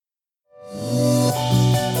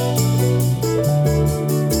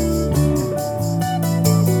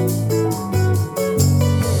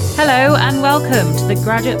Welcome to the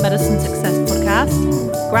Graduate Medicine Success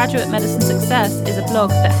Podcast. Graduate Medicine Success is a blog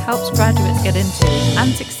that helps graduates get into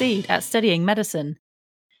and succeed at studying medicine.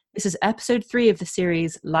 This is episode 3 of the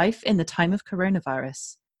series, Life in the Time of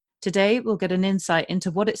Coronavirus. Today, we'll get an insight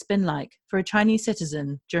into what it's been like for a Chinese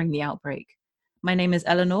citizen during the outbreak. My name is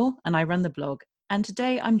Eleanor, and I run the blog. And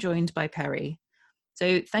today, I'm joined by Perry.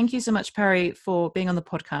 So thank you so much, Perry, for being on the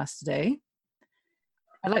podcast today.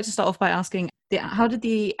 I'd like to start off by asking, how did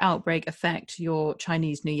the outbreak affect your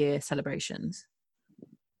Chinese New Year celebrations?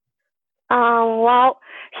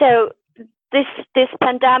 So this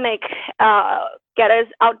pandemic get us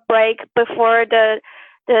outbreak before the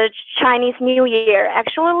Chinese New Year.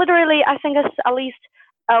 Actually, literally, I think it's at least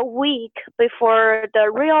a week before the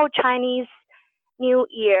real Chinese New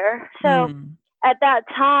Year. So at that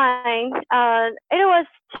time, it was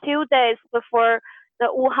 2 days before the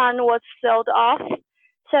Wuhan was sealed off.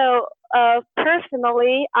 So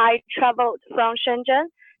personally, I traveled from Shenzhen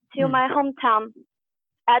to my hometown.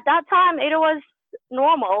 At that time, it was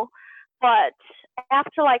normal, but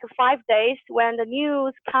after like 5 days, when the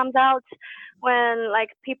news comes out, when like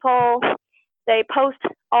people, they post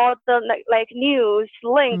all the like news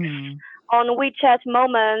links on WeChat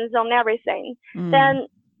moments on everything, then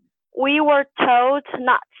we were told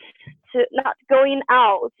not going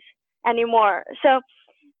out anymore. So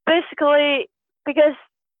basically, because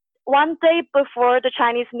 1 day before the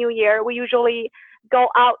Chinese New Year, we usually go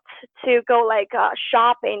out to go like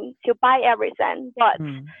shopping to buy everything. But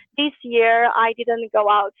this year, I didn't go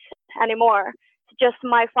out anymore. Just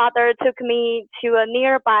my father took me to a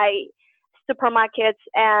nearby supermarket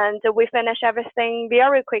and we finished everything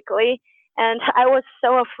very quickly. And I was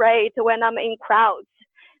so afraid when I'm in crowds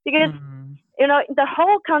because the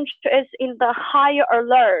whole country is in the higher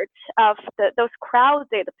alert of those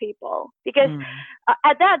crowded people. Because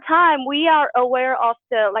at that time, we are aware of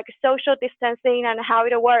the like social distancing and how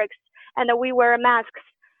it works, and we wear masks.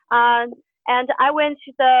 And I went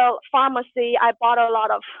to the pharmacy. I bought a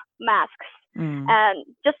lot of masks, and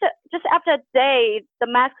just after a day, the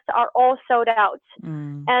masks are all sold out.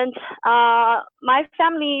 And my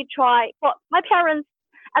family tried. Well, my parents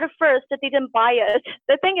at first didn't buy it.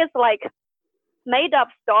 The thing is like made up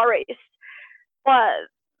stories. But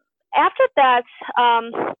after that,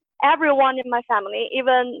 everyone in my family,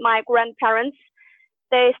 even my grandparents,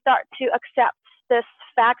 they start to accept this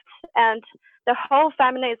fact, and the whole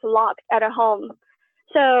family is locked at home.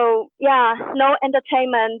 So yeah, no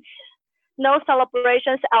entertainment, no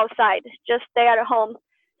celebrations outside, just stay at home.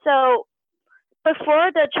 So before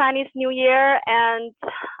the Chinese New Year and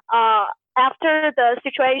after the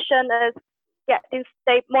situation is getting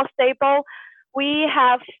more stable, we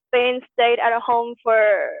have been stayed at home for,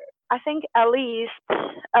 I think, at least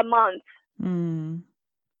a month.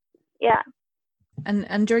 Yeah.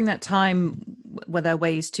 And during that time, were there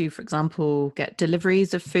ways to, for example, get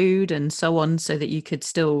deliveries of food and so on so that you could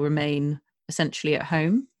still remain essentially at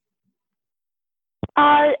home?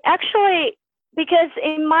 Actually, because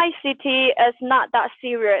in my city, it's not that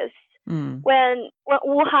serious. When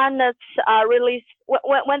Wuhan is really,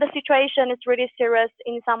 when the situation is really serious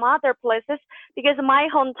in some other places, because my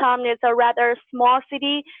hometown is a rather small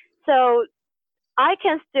city, so I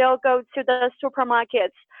can still go to the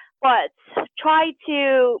supermarkets, but try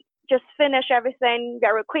to just finish everything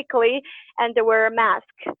very quickly and wear a mask.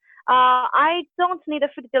 I don't need a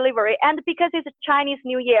food delivery, and because it's a Chinese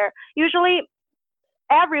New Year, usually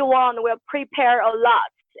everyone will prepare a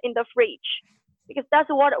lot in the fridge, because that's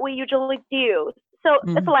what we usually do. So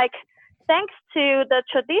it's like, thanks to the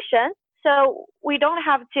tradition, so we don't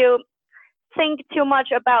have to think too much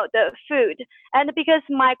about the food. And because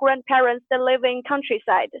my grandparents, they live in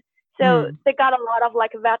countryside, so they got a lot of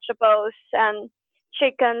like vegetables and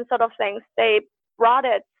chicken sort of things. They brought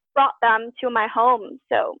them to my home.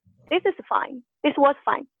 So this is fine. This was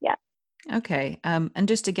fine. Yeah. Okay. And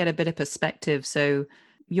just to get a bit of perspective, so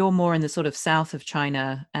you're more in the sort of south of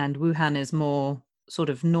China and Wuhan is more sort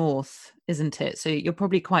of north, isn't it? So you're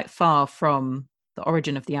probably quite far from the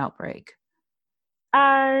origin of the outbreak.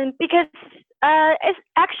 Because it's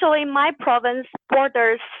actually my province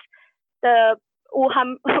borders the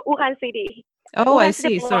Wuhan city. Oh, Wuhan I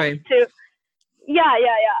city see. Sorry. Yeah.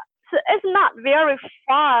 So it's not very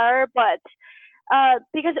far, but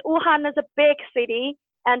because Wuhan is a big city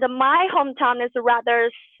and my hometown is rather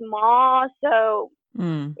small, so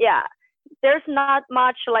yeah, there's not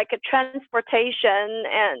much like a transportation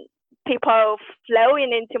and people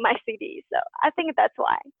flowing into my city. So I think that's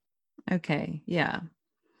why. Okay, yeah.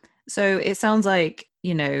 So it sounds like,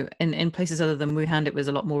 in places other than Wuhan, it was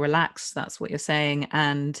a lot more relaxed. That's what you're saying.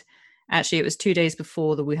 And actually, it was 2 days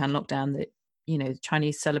before the Wuhan lockdown that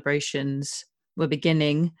Chinese celebrations were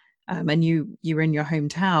beginning, and you were in your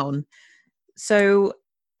hometown. So,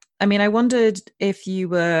 I mean, I wondered if you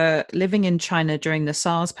were living in China during the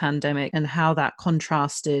SARS pandemic and how that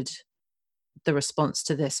contrasted the response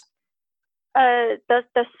to this.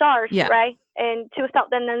 The SARS, Yeah. right, in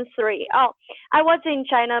 2003. Oh, I was in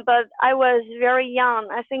China, but I was very young.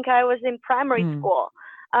 I think I was in primary school.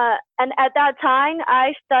 And at that time,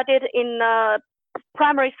 I studied in a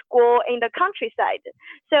primary school in the countryside.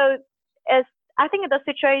 So I think the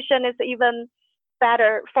situation is even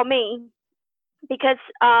better for me because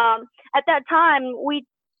at that time we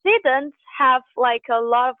didn't have like a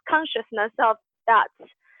lot of consciousness of that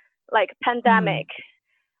like pandemic.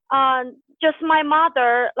 Just my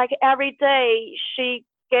mother, like every day, she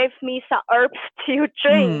gave me some herbs to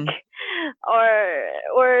drink,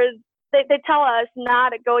 or they tell us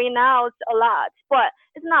not going out a lot, but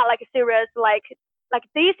it's not like serious like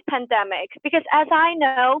this pandemic, because as I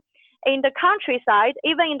know, in the countryside,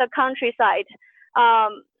 even in the countryside,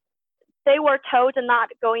 they were told not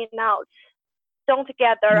going out, don't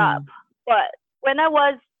gather up. But when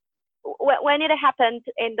it happened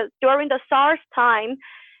during the SARS time,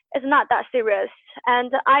 it's not that serious.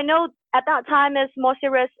 And I know at that time it's more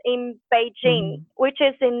serious in Beijing, which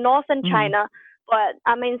is in northern China, but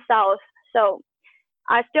I'm in south. So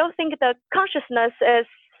I still think the consciousness is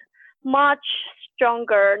much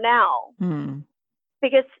stronger now.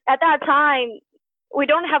 Because at that time, we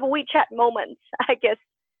don't have WeChat moments, I guess.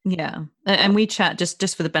 Yeah. And WeChat,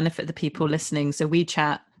 just for the benefit of the people listening, so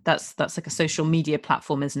WeChat, that's like a social media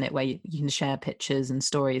platform, isn't it, where you can share pictures and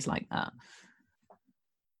stories like that?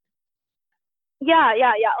 Yeah,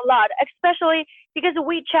 a lot, especially because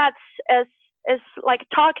WeChat is like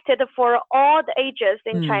targeted for all the ages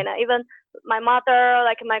in China, even my mother,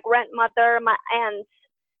 like my grandmother, my aunts.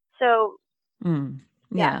 So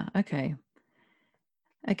yeah.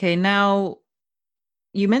 Okay, now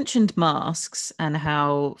you mentioned masks and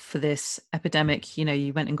how for this epidemic,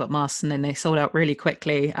 you went and got masks and then they sold out really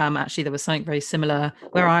quickly. Actually, there was something very similar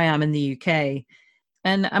where I am in the UK.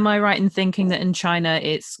 And am I right in thinking that in China,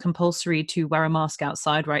 it's compulsory to wear a mask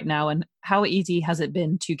outside right now? And how easy has it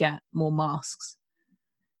been to get more masks?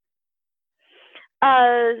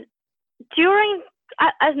 Before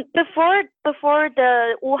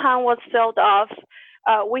the Wuhan was filled off,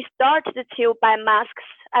 we started to buy masks.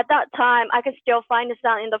 At that time, I could still find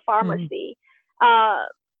some in the pharmacy.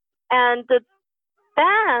 And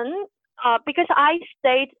then, because I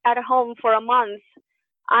stayed at home for a month,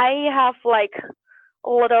 I have like a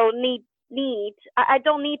little need. I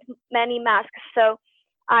don't need many masks, so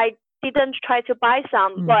I didn't try to buy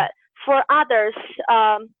some. But for others,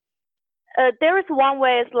 there is one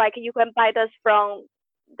way is like you can buy this from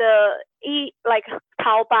the like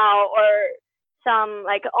Taobao or some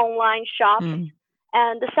like online shops,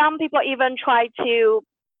 and some people even try to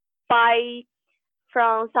buy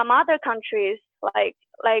from some other countries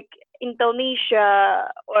like Indonesia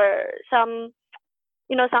or some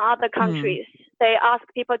other countries. They ask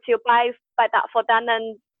people to buy that for them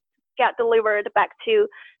and get delivered back to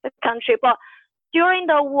the country. But during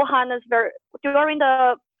the Wuhan's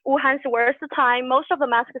worst time, most of the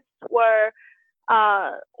masks were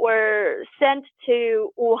sent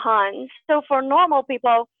to Wuhan. So for normal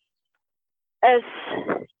people, is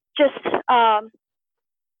just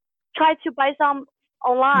try to buy some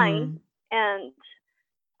online, and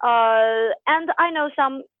I know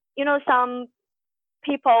some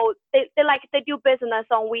people they do business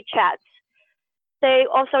on WeChat. They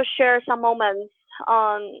also share some moments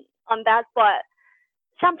on that, but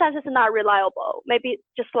sometimes it's not reliable. Maybe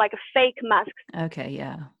just like fake masks. Okay,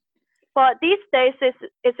 yeah. But these days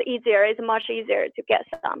it's easier. It's much easier to get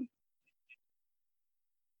some.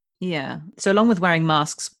 Yeah. So along with wearing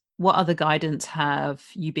masks, what other guidance have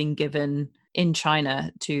you been given in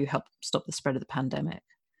China to help stop the spread of the pandemic?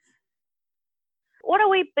 What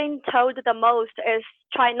we've been told the most is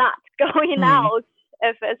try not going out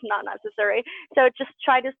if it's not necessary. So just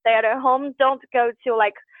try to stay at home. Don't go to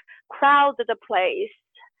like crowded place.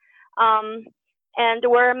 And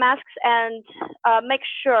wear masks and make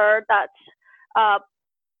sure that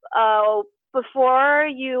before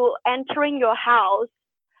you entering your house,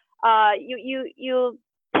 you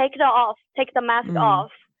take the mask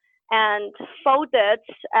off and fold it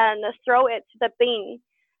and throw it to the bin,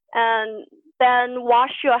 and then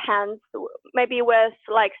wash your hands maybe with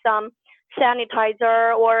like some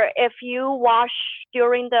sanitizer, or if you wash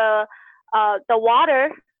during the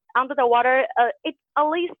water, under the water, it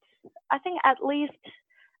at least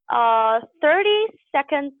 30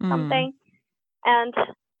 seconds something, and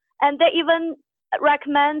they even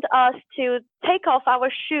recommend us to take off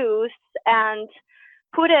our shoes and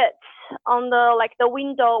put it on the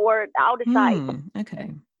window or the outside,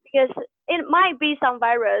 Okay. because it might be some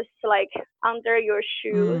virus like under your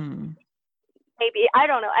shoes, maybe, I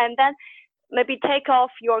don't know. And then maybe take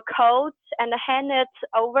off your coat and hang it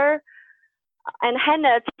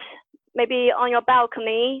maybe on your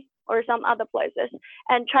balcony or some other places,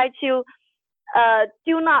 and try to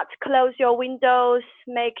do not close your windows,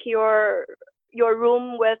 make your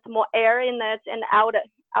room with more air in it and out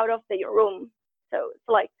of your room. So it's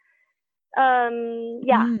like,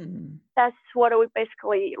 that's what we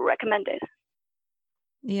basically recommended.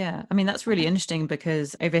 Yeah, I mean, that's really interesting,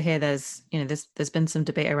 because over here there's been some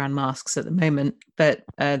debate around masks at the moment, but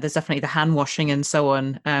there's definitely the hand washing and so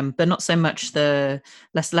on, but not so much the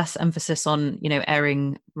less emphasis on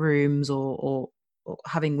airing rooms or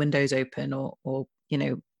having windows open or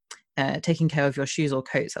taking care of your shoes or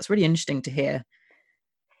coats. That's really interesting to hear.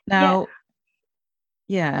 Now,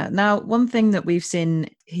 now one thing that we've seen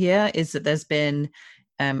here is that there's been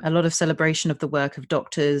a lot of celebration of the work of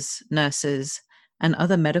doctors, nurses, and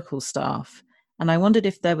other medical staff. And I wondered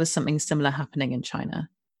if there was something similar happening in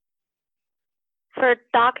China. For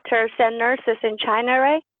doctors and nurses in China,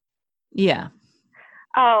 right? Yeah.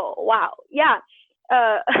 Oh, wow. Yeah.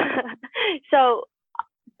 So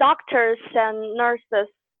doctors and nurses,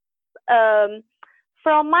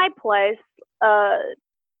 from my place,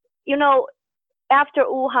 after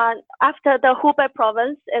Wuhan, after the Hubei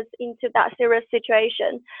province is into that serious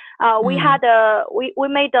situation, we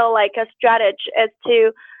made a strategy is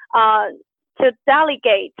to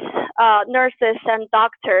delegate nurses and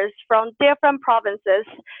doctors from different provinces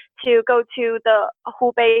to go to the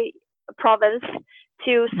Hubei province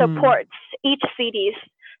to support each cities.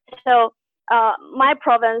 So my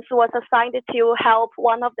province was assigned to help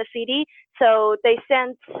one of the city, so they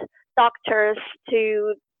sent doctors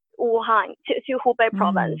to Wuhan, to Hubei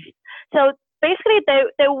province. So basically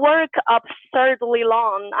they work absurdly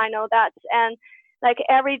long, I know that, and like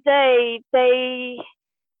every day they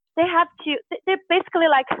basically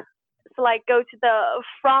go to the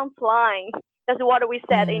front line. That's what we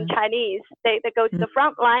said in Chinese. They go to the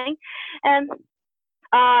front line, and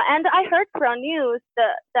I heard from news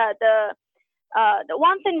that the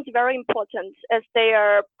one thing is very important is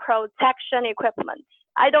their protection equipment.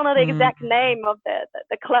 I don't know the exact name of the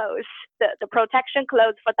clothes, the protection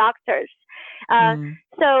clothes for doctors.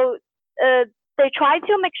 So they try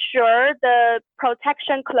to make sure the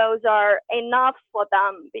protection clothes are enough for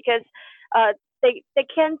them, because they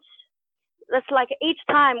can't. It's like each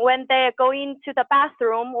time when they're going to the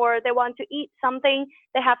bathroom or they want to eat something,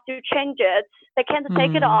 they have to change it. They can't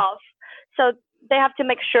take it off. So they have to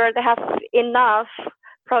make sure they have enough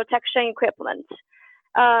protection equipment.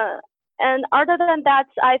 And other than that,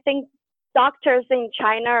 I think doctors in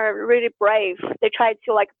China are really brave. They try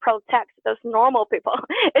to protect those normal people.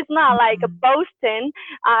 It's not like boasting.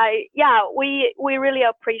 We really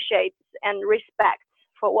appreciate and respect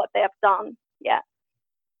for what they have done. Yeah.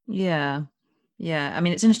 I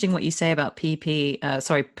mean, it's interesting what you say about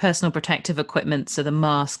personal protective equipment, so the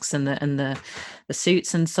masks and the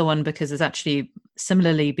suits and so on, because there's actually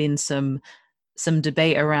similarly been some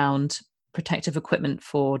debate around protective equipment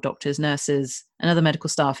for doctors, nurses, and other medical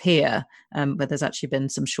staff here, where there's actually been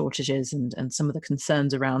some shortages and some of the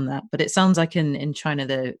concerns around that. But it sounds like in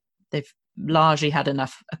China they've largely had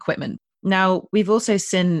enough equipment. Now, we've also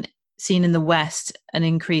seen in the West an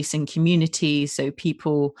increase in community, so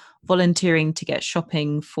people volunteering to get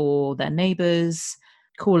shopping for their neighbours,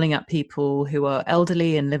 calling up people who are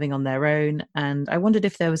elderly and living on their own. And I wondered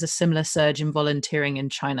if there was a similar surge in volunteering in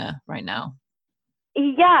China right now.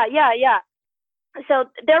 Yeah. So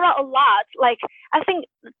there are a lot. I think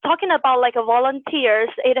talking about volunteers,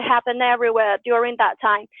 it happened everywhere during that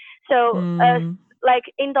time. So in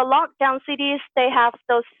the lockdown cities, they have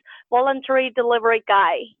those voluntary delivery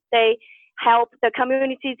guy. They help the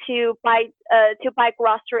community to buy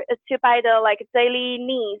grocery, to buy the daily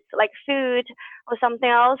needs like food or something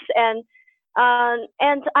else. And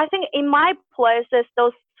I think in my places,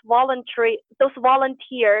 those volunteer,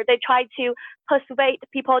 they try to persuade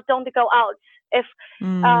people don't go out. If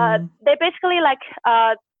they basically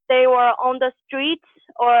they were on the streets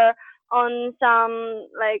or on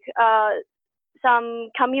some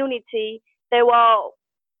community, they were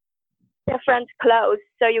different clothes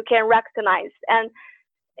so you can recognize. And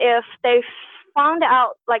if they found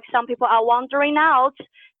out some people are wandering out,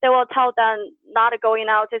 they will tell them not going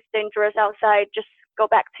out, it's dangerous outside, just go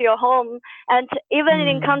back to your home. And even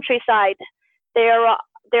in countryside, there are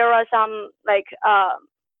some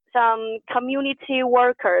community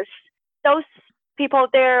workers. Those people,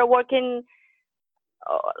 they're working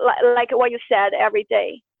like what you said, every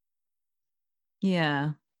day.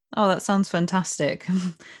 Yeah. Oh, that sounds fantastic.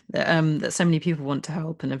 That so many people want to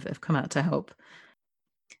help and have come out to help.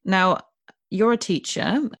 Now, you're a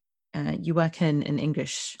teacher. You work in an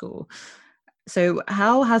English school. So,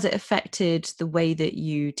 how has it affected the way that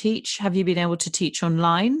you teach? Have you been able to teach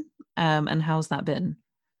online? And how's that been?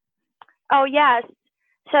 Oh yes.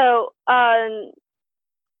 So I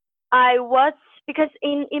was because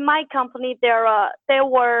in my company there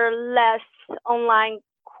were less online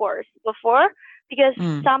course before because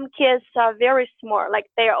Mm. some kids are very small, like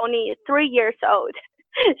they're only 3 years old.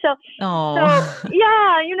 so so Oh.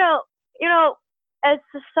 yeah, you know, it's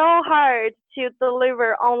so hard to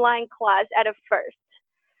deliver online class at first.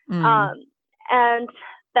 Mm. Um, and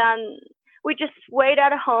then we just wait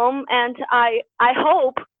at home, and I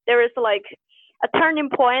hope there is like a turning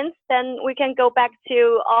point, then we can go back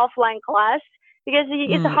to offline class because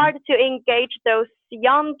it's Mm. hard to engage those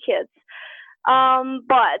young kids.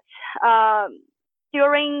 But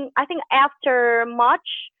during, I think after March,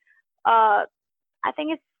 uh, I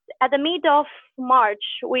think it's at the mid of March,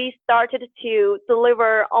 we started to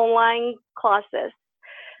deliver online classes.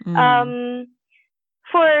 Mm. Um,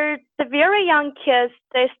 for the very young kids,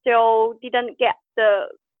 they still didn't get the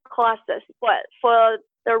classes, but for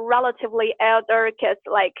the relatively elder kids,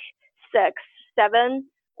 like 6, 7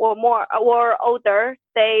 or more or older,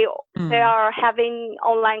 they Mm. are having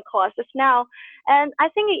online classes now, and I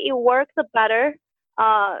think it works better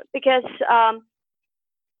because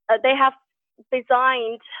they have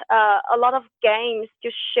designed a lot of games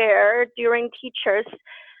to share during teachers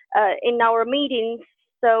in our meetings.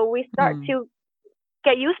 So we start Mm. to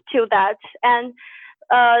get used to that. And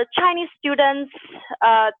Chinese students,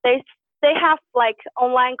 they have like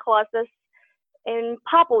online classes in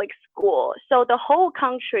public school, so the whole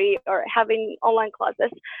country are having online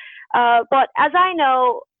classes. But as I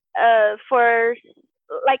know, for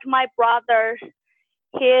like my brother,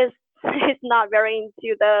 he's he's not very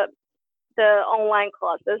into the online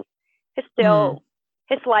classes. He's Mm. still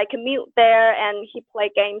he's like mute there and he play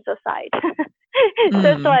games aside. So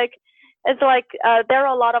Mm. it's like there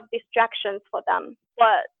are a lot of distractions for them.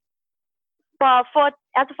 But for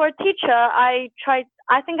as for a teacher, I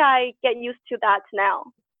think I get used to that now.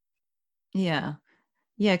 Yeah.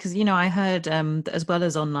 Yeah, because I heard that as well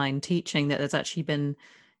as online teaching, that there's actually been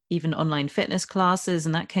even online fitness classes,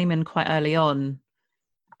 and that came in quite early on.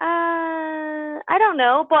 I don't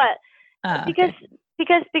know, but Ah, because okay.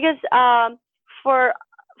 because for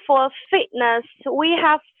for fitness we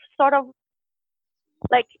have sort of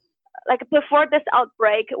like before this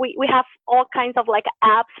outbreak we have all kinds of like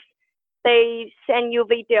apps. They send you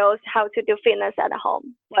videos how to do fitness at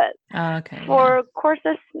home, but Ah, okay. Yeah. for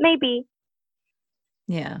courses maybe.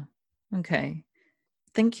 Yeah. Okay.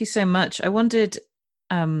 Thank you so much. I wondered,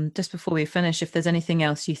 just before we finish, if there's anything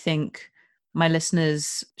else you think my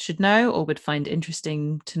listeners should know or would find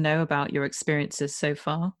interesting to know about your experiences so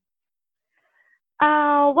far.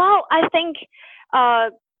 Well, I think uh,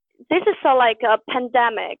 this is like a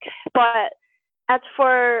pandemic, but at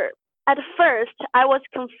for at first I was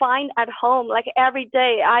confined at home like every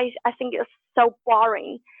day. I think it's so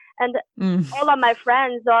boring, and Mm. all of my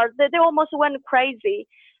friends they almost went crazy.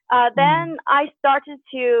 Mm. Then I started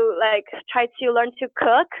to like try to learn to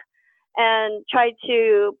cook and try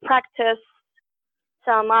to practice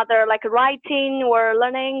some other like writing or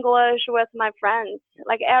learning English with my friends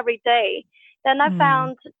like every day. Then I Mm.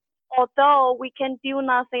 found although we can do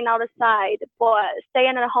nothing outside, but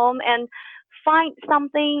staying at home and find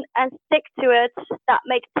something and stick to it that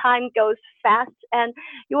make time goes fast. And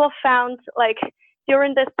you will found like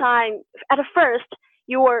during this time at first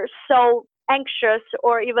you were so anxious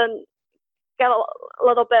or even get a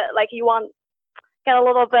little bit like you want get a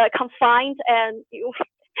little bit confined and you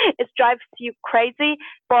it drives you crazy.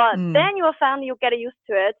 But Mm. then you will find you get used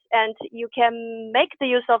to it and you can make the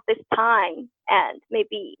use of this time. And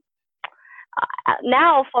maybe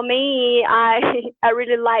now for me, I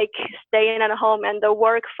really like staying at home and the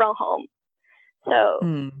work from home. So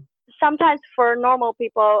Mm. sometimes for normal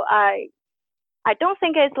people, I don't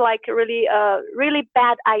think it's like really a really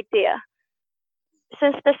bad idea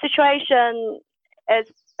since the situation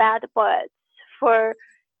is bad. But for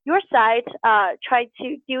your side, try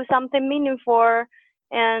to do something meaningful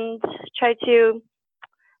and try to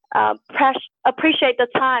appreciate the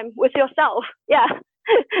time with yourself. Yeah.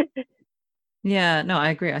 Yeah, no, I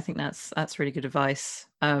agree. I think that's really good advice,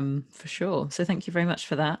 for sure. So thank you very much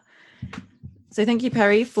for that. So thank you,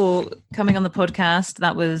 Perry, for coming on the podcast.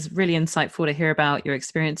 That was really insightful to hear about your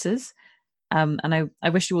experiences. And I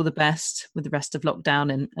wish you all the best with the rest of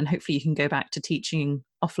lockdown, and hopefully you can go back to teaching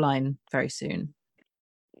offline very soon.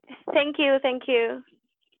 Thank you. Thank you.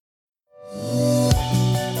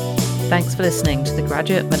 Thanks for listening to the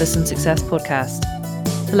Graduate Medicine Success Podcast.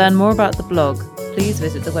 To learn more about the blog, please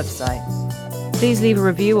visit the website. Please leave a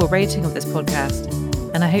review or rating of this podcast,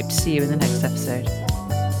 and I hope to see you in the next episode.